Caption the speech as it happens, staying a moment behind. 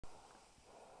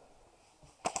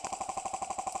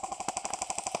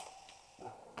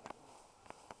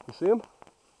You see him?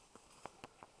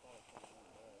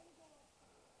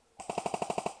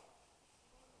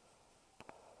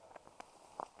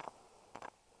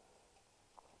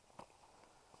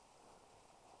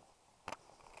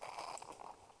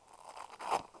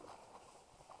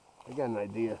 I got an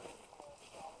idea.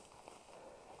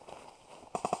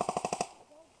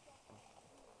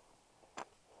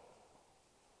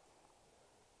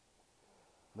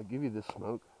 I'll give you this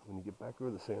smoke. When you get back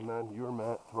over the sand mine, you or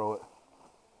Matt, throw it.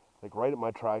 Like right at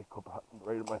my right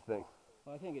at my thing.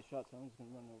 Well, I can't get shot, so I'm just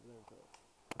gonna run over there and throw it.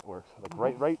 It works.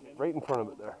 Like right in front of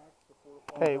it there.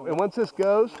 Hey, and once this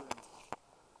goes,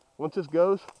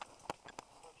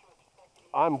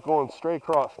 I'm going straight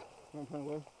across. I'm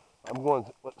I'm going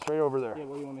straight over there. Yeah,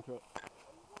 where do you want me to throw it?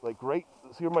 Like right,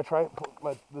 see where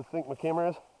my camera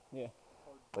is? Yeah.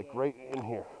 Like right in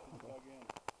here. Okay.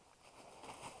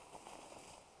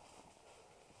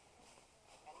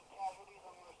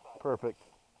 Perfect.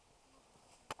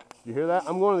 You hear that?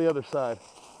 I'm going to the other side.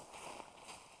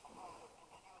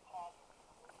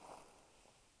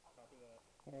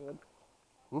 Alright,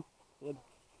 good. Good.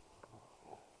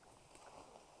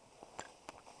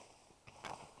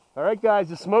 All right, guys,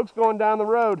 the smoke's going down the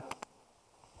road.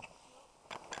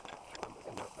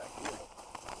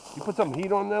 You put some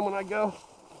heat on them when I go?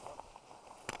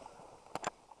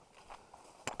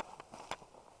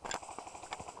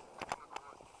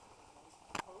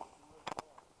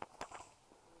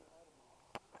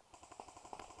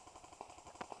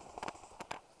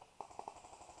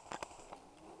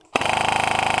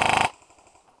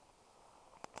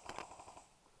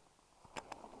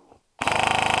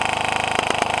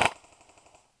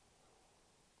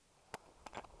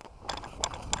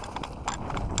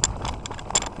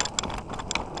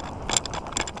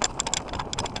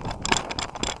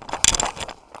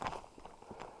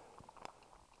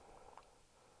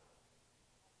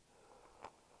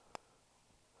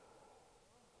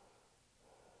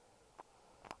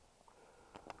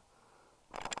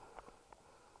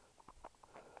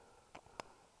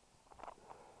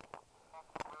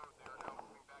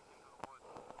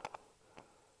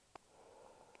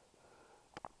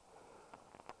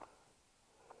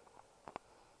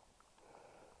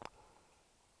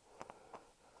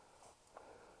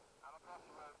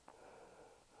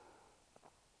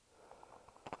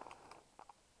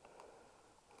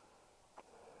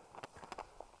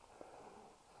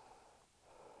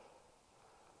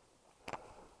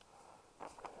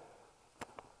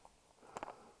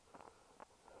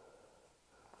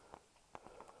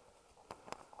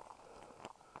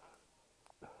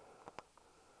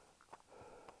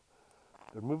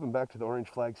 They're moving back to the orange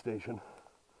flag station.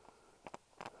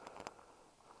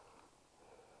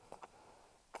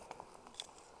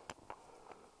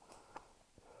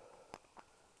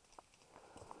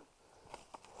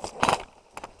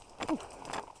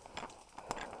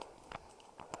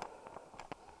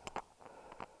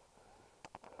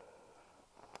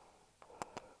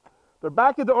 They're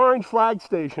back at the orange flag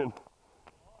station.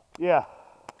 Yeah.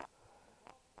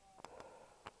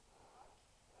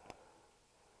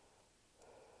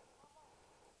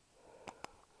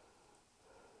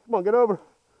 Come on, get over.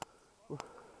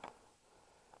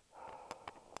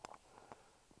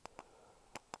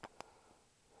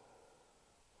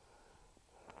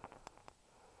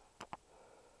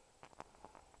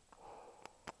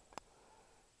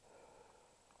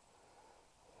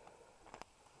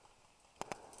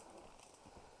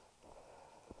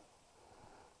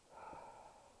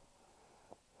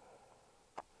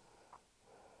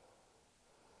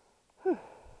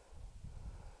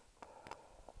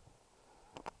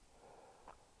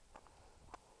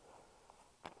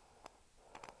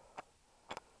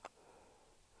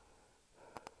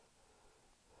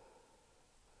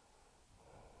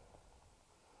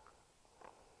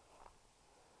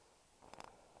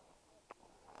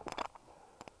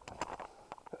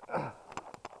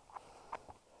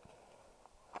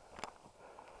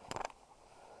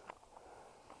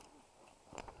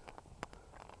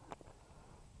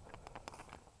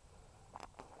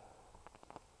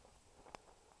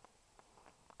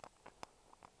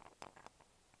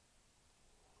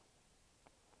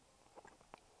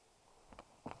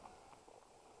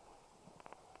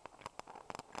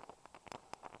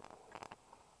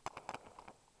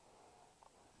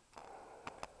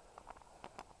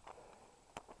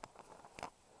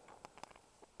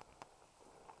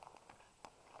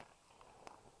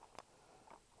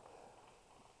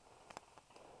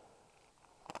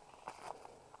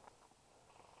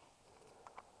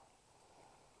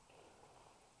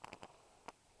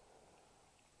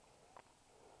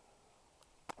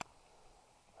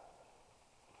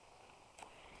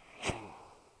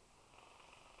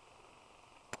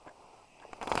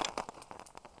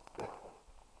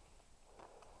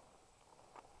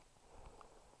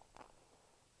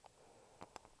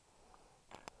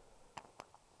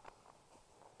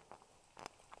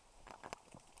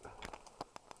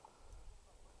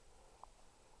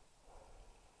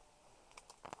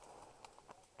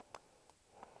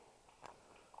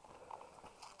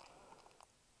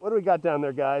 do we got down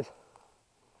there, guys?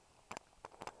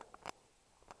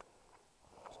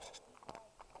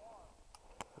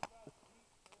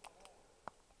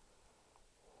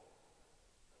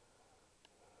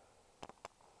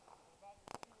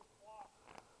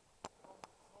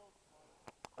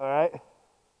 All right.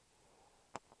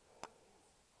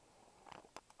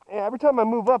 Yeah, every time I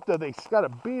move up, though, they got a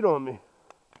beat on me.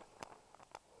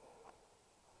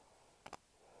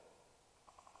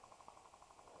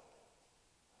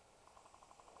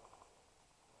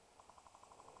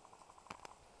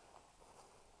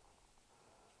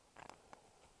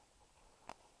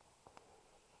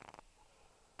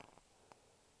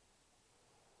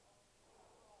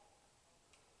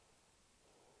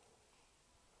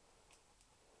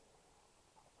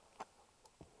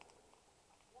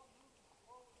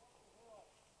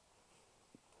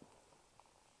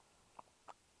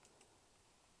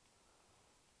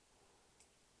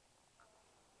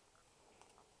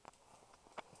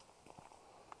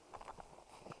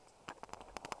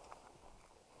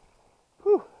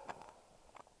 Whew.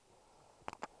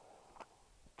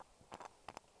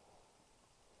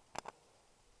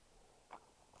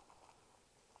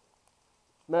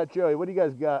 Matt, Joey, what do you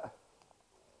guys got?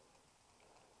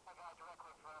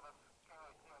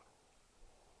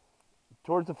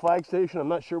 Towards the flag station. I'm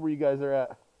not sure where you guys are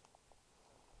at.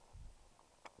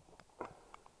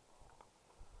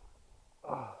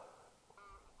 Oh.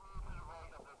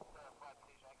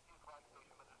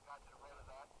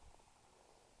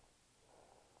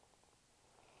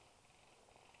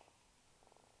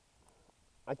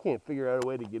 I can't figure out a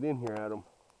way to get in here, Adam.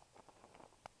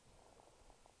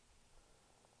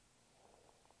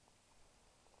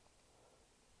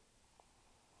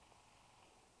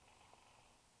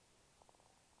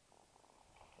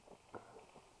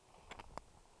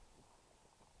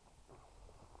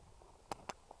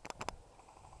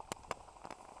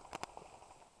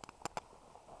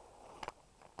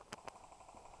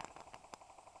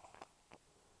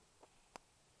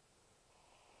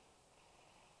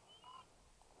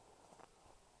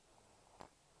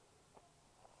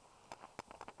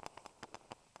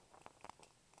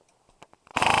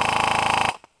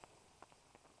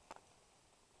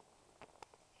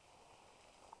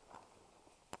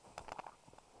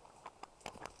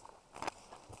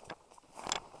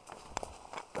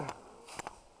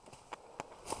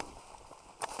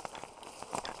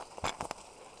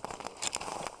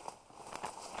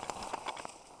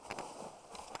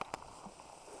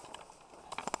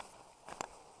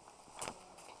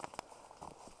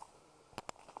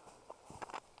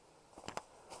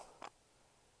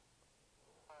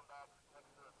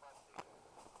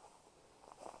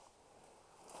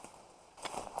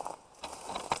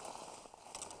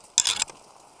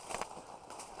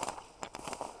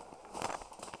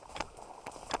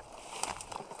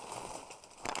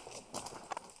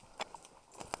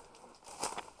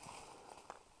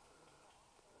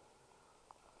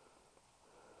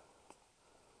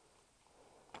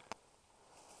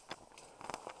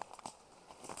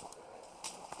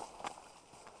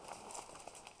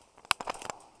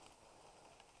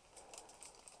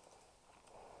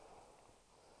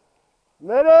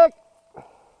 Medic!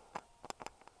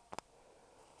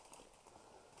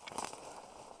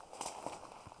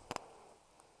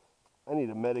 I need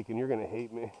a medic and you're gonna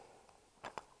hate me.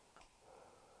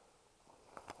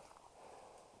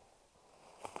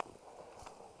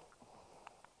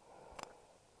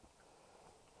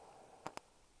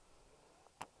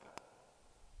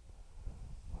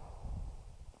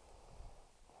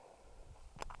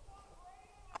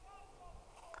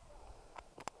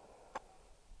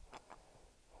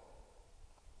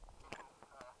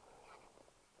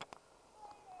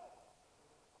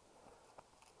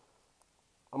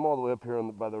 I'm all the way up here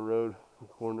on by the road, the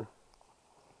corner.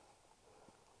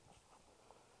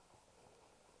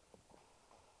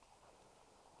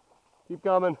 Keep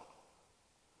coming.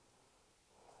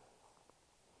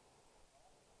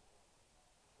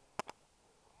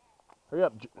 Hurry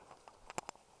up.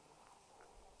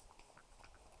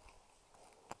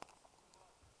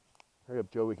 Hurry up,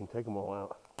 Joe. We can take them all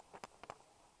out.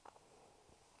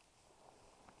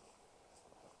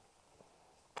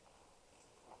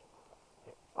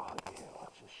 Oh, yeah,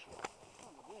 watch this shit.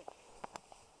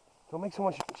 Don't make so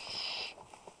much. Shh.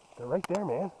 They're right there,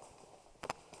 man.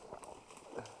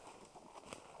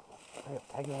 Hurry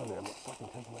up, tag it on there. I'm gonna fucking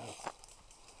take them out.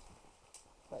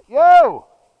 Right, yo!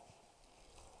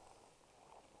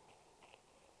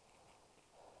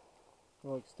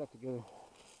 They're like stuck together.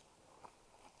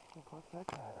 Oh, fuck that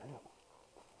guy. Hurry up.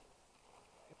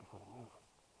 Hit before they move.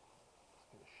 Let's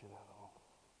get the shit out of them.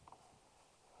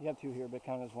 You have two here, but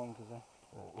count as one because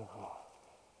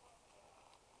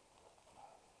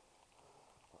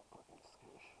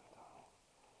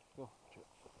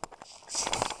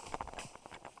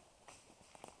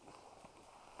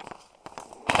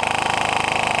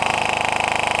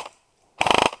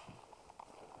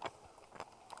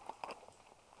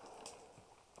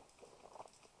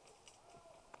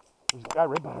There's a guy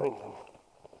right behind him.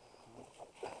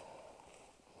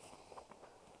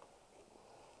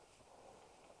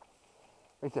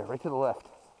 Right there, right to the left.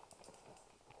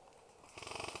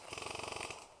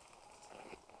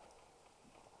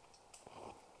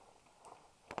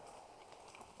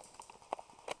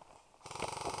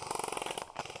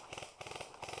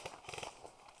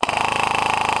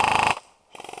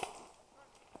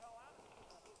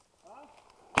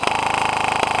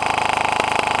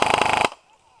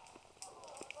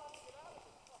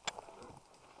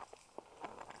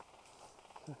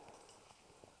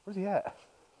 Where's he at?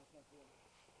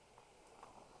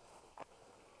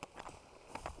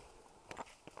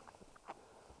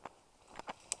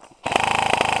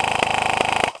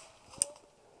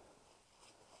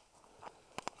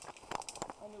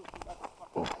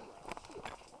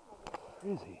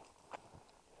 Where is he?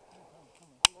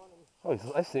 Oh,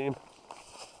 I see him.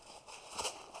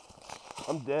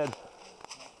 I'm dead.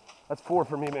 That's 4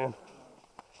 for me, man.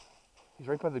 He's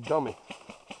right by the dummy.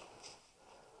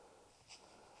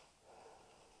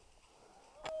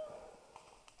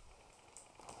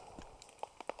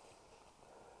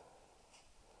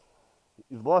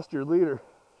 You've lost your leader.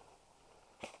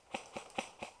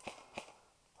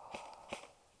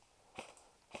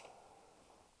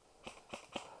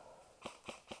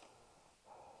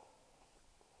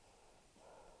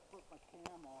 Put my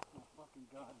cam off my fucking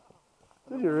gun.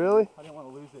 Did you really? I didn't want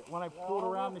to lose it. When I pulled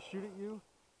around to shoot at you,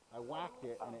 I whacked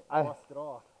it and it busted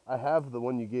off. I have the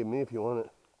one you gave me if you want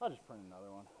it. I'll just print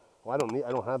another one. Well,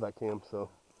 I don't have that cam, so.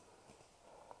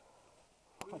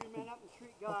 Move your man up the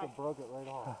street, I guy. broke it right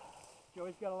off.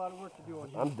 Joey's got a lot of work to do on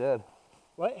here. I'm dead.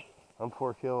 What? I'm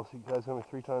 4 kills. You guys got me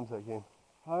 3 times that game.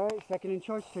 All right, second in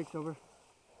charge takes over.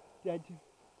 Dead.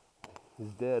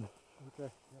 He's dead. Okay.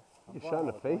 You get shot in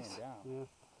the face? Yeah.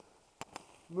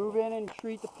 Move in and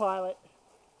treat the pilot.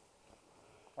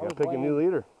 I gotta pick a new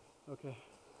leader. Okay.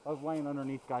 I was laying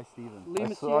underneath Guy Stevens.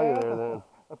 I saw you there then.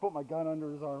 I put my gun under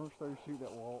his arm and started shooting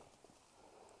at Walt.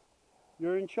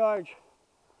 You're in charge.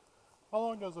 How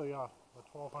long does a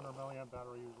 1200 milliamp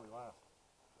battery usually last?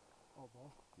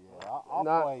 Yeah,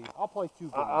 I'll play 2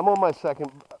 games. I'm on my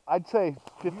second. I'd say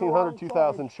 1,500,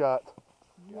 2,000 shots.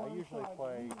 Yeah, I usually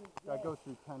play, I go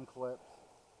through 10 clips,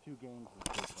 2 games is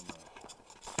good for me.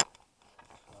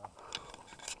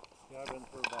 Yeah, I've been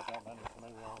through about that many, so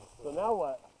maybe I'll So now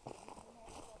what?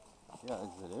 Yeah,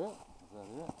 is it? Is that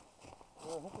it? I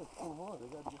think there's 2 more. They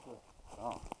got just a...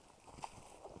 Oh.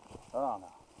 I don't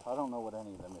know. I don't know what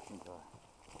any of the missions are.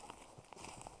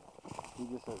 He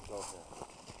just says go ahead.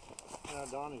 Yeah,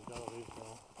 Donnie's got all these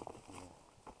going.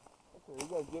 Okay, you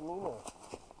guys get me now.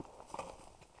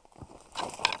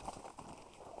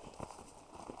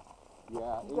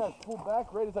 Yeah, You guys pulled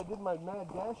back right as I did my mad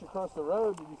dash across the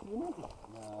road. Did you see me?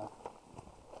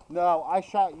 no, I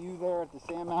shot you there at the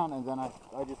sand mound and then I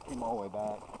just came all the way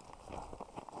back.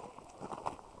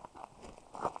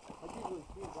 I usually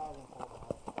see a guy then pull back.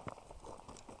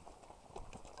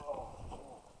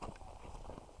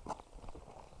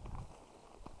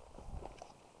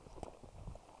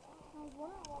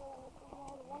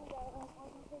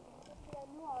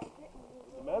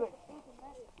 The medic.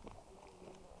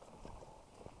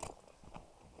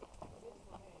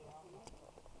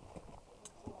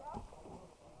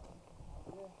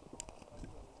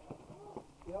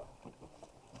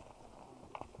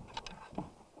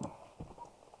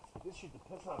 This should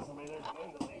piss off somebody there at the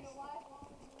end at least.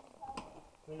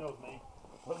 Who knows me?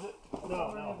 Was it?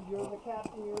 No. You're the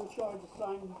captain. You're in charge of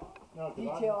signing No,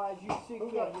 detail as you see Who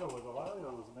fit. got you? Was it Larry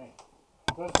or was it me?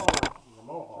 That's why the I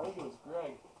Mohawk. think it was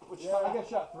Greg. Which Yeah. I got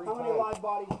shot 3 How times. many live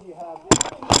bodies do you have? You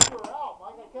were out,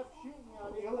 like I kept shooting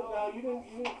you. No, you didn't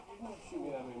shoot me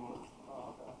that anymore.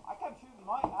 I kept shooting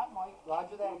Mike at Mike.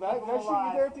 Roger that. Did I shoot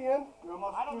you there at the end? You're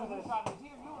almost I don't know through who this. shot me. It was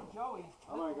either you or Joey.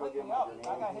 I'm gonna go Lit get me my up. grenade.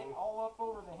 I got hit all up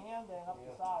over the hand and up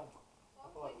the side.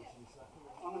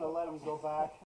 I'm going to let him go back.